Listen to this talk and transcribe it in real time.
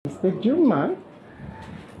Mr. Juma.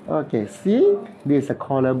 Okay, see, there's a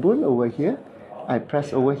collarbone over here. I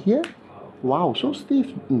press over here. Wow, so stiff,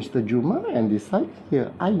 Mr. Juma. And this side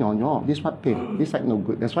here, no, this one pain. This side no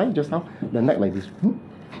good. That's why just now the neck like this.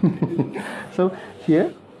 So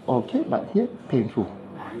here, okay, but here painful.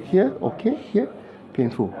 Here, okay, here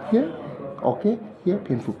painful. Here, okay, here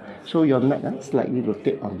painful. So your neck slightly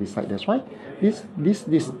rotate on this side. That's why this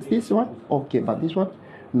one okay, but this one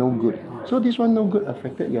no good. So this one no good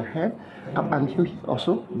affected your hand up until here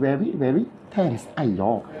also very tense.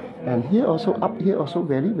 Ayo. And here also up here also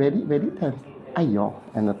very tense. Ayo.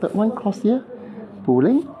 And the third one cross here,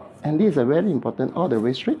 pulling. And this is a very important, all the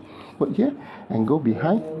way straight. Put here and go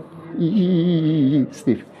behind.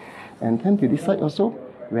 Stiff. And then to this side also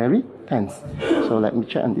very tense. So let me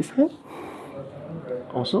check on this hand.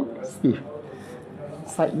 Also stiff.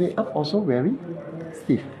 Sideway up also very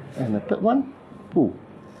stiff. And the third one, pull.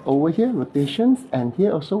 Over here rotations, and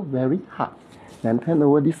here also very hard. Then turn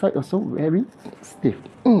over this side also very stiff.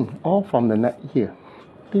 All from the neck here.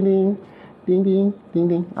 Ding ding, ding ding, ding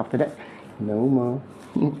ding. After that, no more.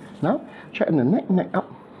 Now check on the neck up.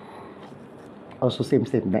 Also same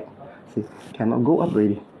neck. See, cannot go up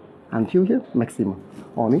really. Until here, maximum.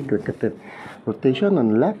 Only good. Rotation on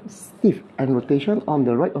the left, stiff. And rotation on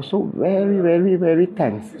the right also very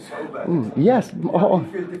tense. Yes. Oh,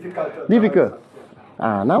 difficult.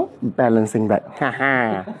 Now balancing back.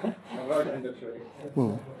 Haha.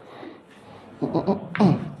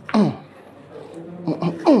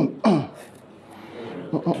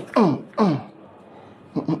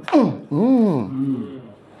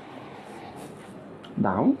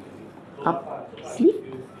 Down, up, sleep.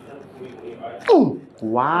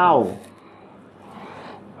 Wow.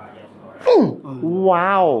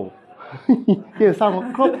 Wow. Here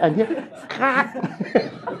sound close and here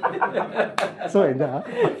so in that.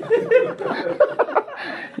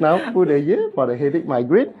 Now put the ear for the headache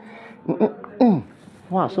migraine.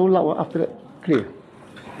 Wow, so loud after that clear.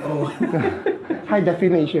 High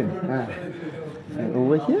definition. And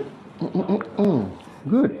over here.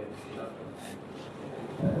 Good.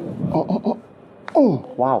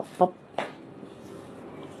 Wow. Pop.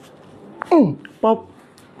 Pop.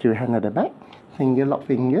 Two hand at the back. Finger lock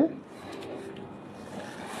finger.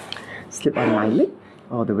 Slip on my leg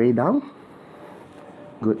all the way down.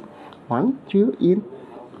 Good. 1, 2, in.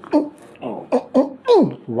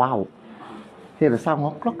 Wow. Hear the sound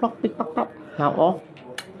of clock, tick tock. Now off.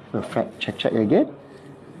 Perfect. Check again.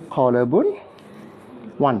 Collarbone.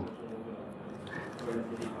 1,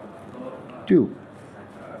 2,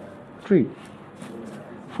 3,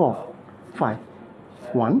 4, 5.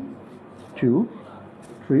 1, 2,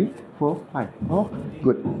 3, 4, 5. Oh,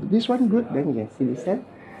 good. This one good. Then you can see this hand.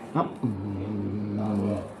 Up.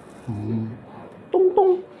 Tung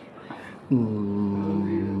tung.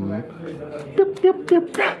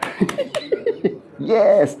 Tip.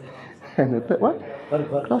 Yes. And the third one.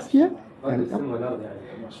 Cross here. And up.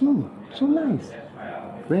 So nice.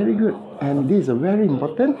 Very good. And this is a very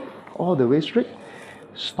important. All the way straight.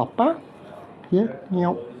 Stopper. Here.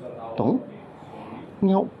 Nhau. Tung.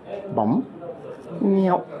 Nhau. Bấm.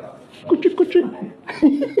 Nhau. Kuchit.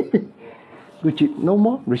 Good. No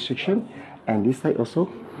more restriction, and this side also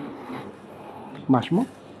much more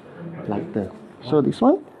lighter. So this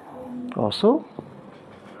one also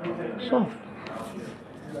soft.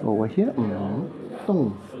 Over here, 3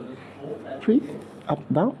 up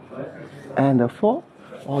down, and the 4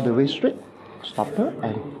 all the way straight. Stopper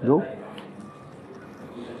and go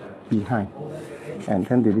behind, and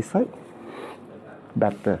then to this side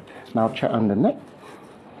better. Now check on the neck.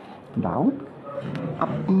 Down, up.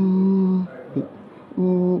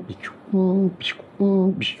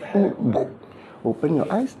 Open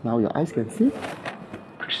your eyes. Now your eyes can see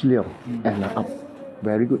Chris Leong. And up.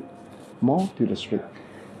 Very good. More to the straight.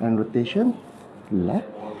 And rotation left.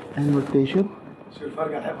 And rotation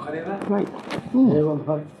right.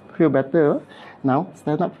 Feel better. Now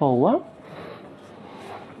stand up for a while.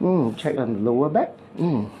 Check on the lower back.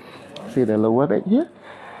 See the lower back here.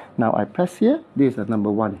 Now I press here. This is the number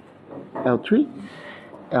 1. L3,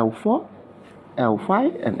 L4,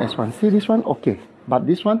 L5 and S1. See this one? Okay. But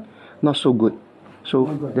this one not so good. So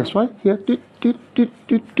that's why here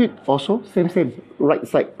also same right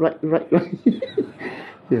side right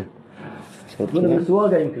yeah. So maybe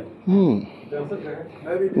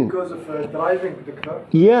because of driving, doctor.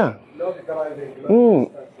 Yeah. Not driving.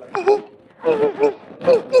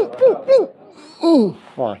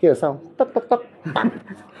 Wow, here sound tuck.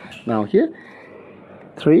 Now here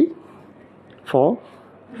 3, 4,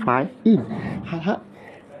 5 in.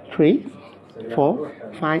 3, 4,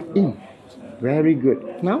 5 in. Very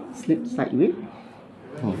good. Now slip sideways.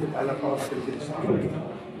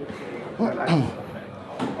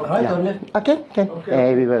 Right or left? Okay, can.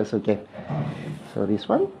 Everywhere is okay. So this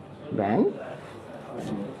one, bend,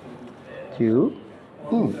 2,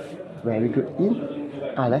 very good. In,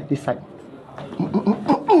 left this side.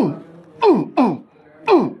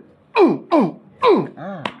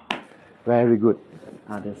 Very good.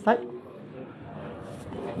 Other side.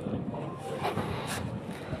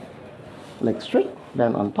 Leg straight,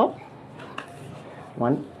 then on top.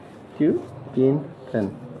 1, 2, in,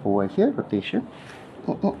 turn. Over here, rotation.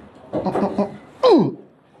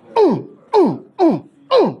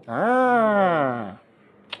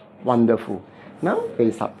 Wonderful. Now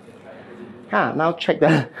face up. Now check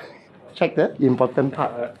the important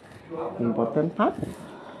part. Important part.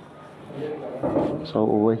 So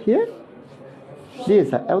over here, this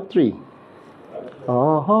is a L3.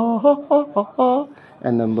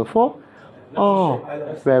 And number 4.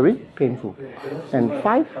 Very painful. And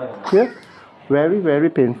 5 here, very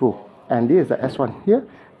painful. And this is the S1 here,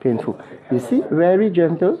 painful. You see, very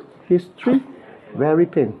gentle. This 3, very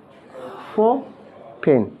pain. 4,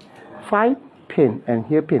 pain. 5, pain. And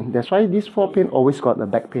here pain. That's why this 4 pain always got the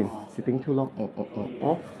back pain. Sitting too long.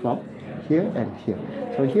 From here and here.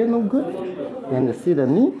 So here no good. Then you see the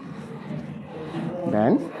knee.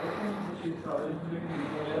 Then.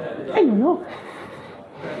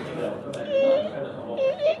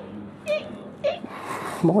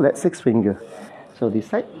 More than 6 fingers. So this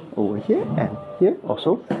side over here and here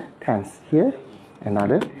also tense. Here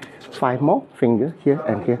another 5 more fingers here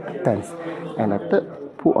and here tense. And a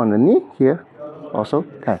third put on the knee here also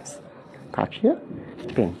tense. Touch here,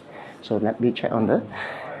 pain. So let me check on the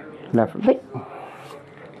left leg.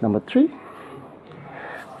 Number 3,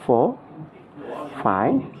 4,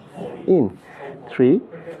 5 in. 3,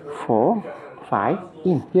 4, 5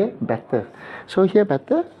 in. Here better. So here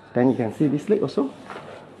better. Then you can see this leg also.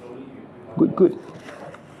 Good.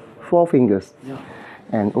 4 fingers.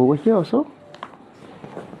 And over here also.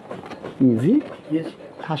 Easy. Yes.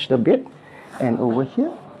 Touch the bed. And over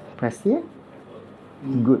here, press here.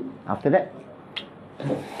 Good. After that,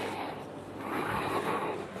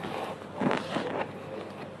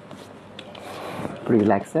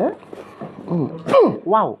 relax there.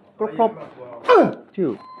 Wow. Prop.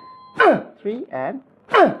 2, 3 and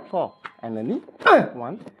 4. And the knee.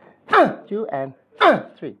 1, 2 and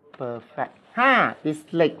 3. Perfect. This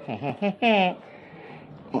leg.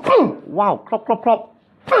 Wow. Prop.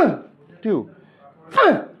 2,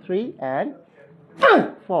 3 and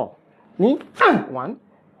 4. Knee. 1,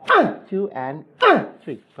 2 and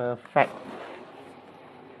 3. Perfect.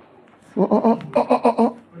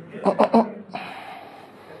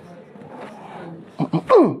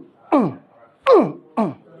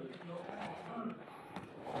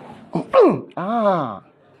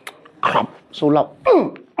 So loud.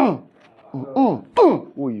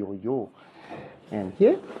 And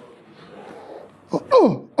here.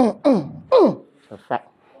 Perfect.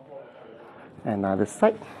 Another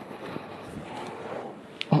side.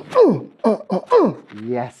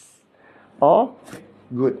 Yes. All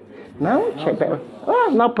good. Now check back.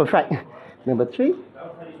 Now perfect. Number 3,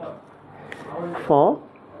 4,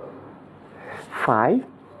 5,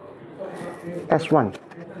 S1.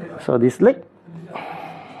 So this leg.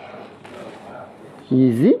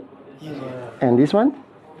 Easy. And this one.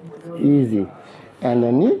 Easy. And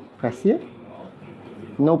the knee. Press here.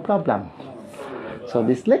 No problem. So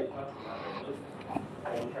this leg.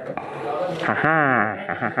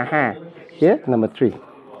 Here, number 3.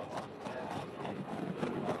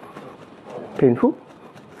 Painful.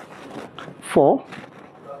 4,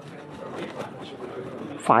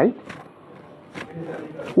 5.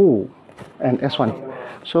 And S1.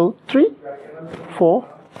 So 3, 4,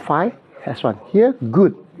 5, S1. Here,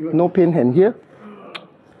 good. No pain hand here.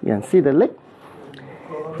 You can see the leg.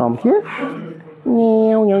 From here.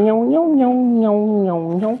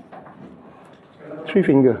 3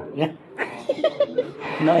 fingers. Yeah.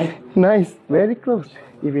 Nice. Nice. Very close.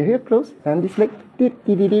 If you hear close, and this leg. To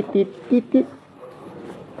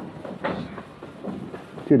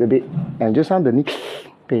the bed. And just on the knee.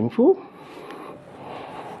 Painful.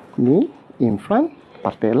 Knee in front.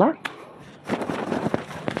 Patella.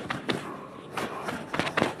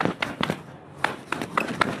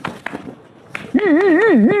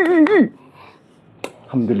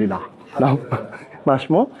 Alhamdulillah. Now, much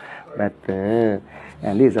more better.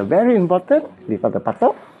 And this is a very important. Lift up the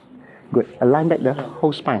patah. Good. Align back the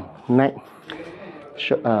whole spine. Neck.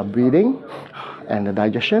 Breathing. And the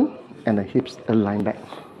digestion. And the hips align back.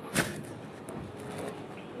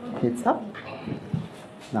 Hips up.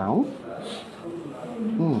 Now.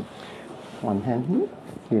 One hand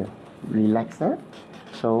here. Relax that.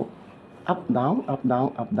 So up, down, up,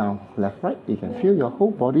 down, up, down, left, right. You can feel your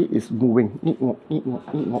whole body is moving. Wow.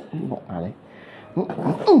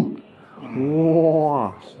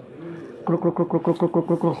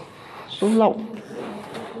 So loud.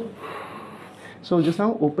 So just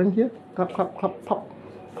now open here. Clap, clap, clap, pop,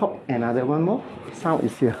 pop. Another one more. Sound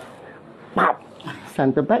is here. Pop.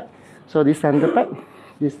 Center back. So this center back,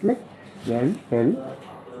 this leg, very, very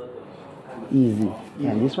easy.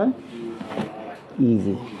 And this one,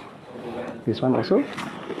 easy. This one also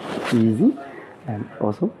easy and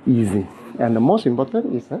also easy. And the most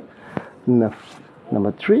important is the nerve.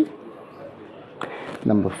 Number 3,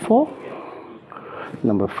 number 4,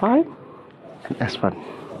 number 5, and S1.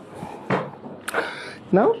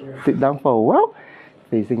 Now sit down for a while,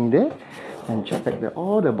 facing there, and check out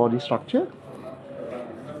all the body structure.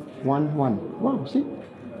 1, 1. Wow, see?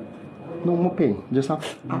 No more pain. Just now.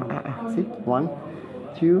 See? 1,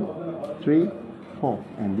 2, 3, 4.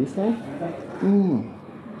 And this side.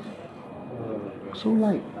 So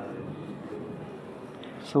light.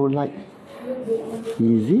 So light.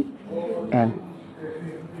 Easy. And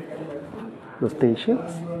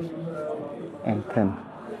rotations. And turn.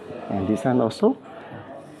 And this one also.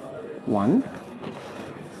 1,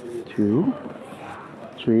 2,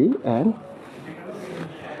 3, and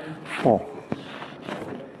 4.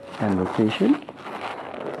 And rotation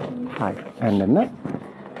 5. And the neck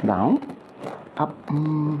down, up,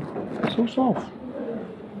 so soft,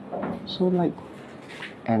 so light.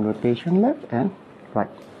 And rotation left and right.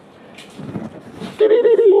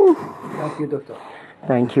 Thank you, doctor.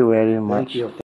 Thank you very much. Thank you.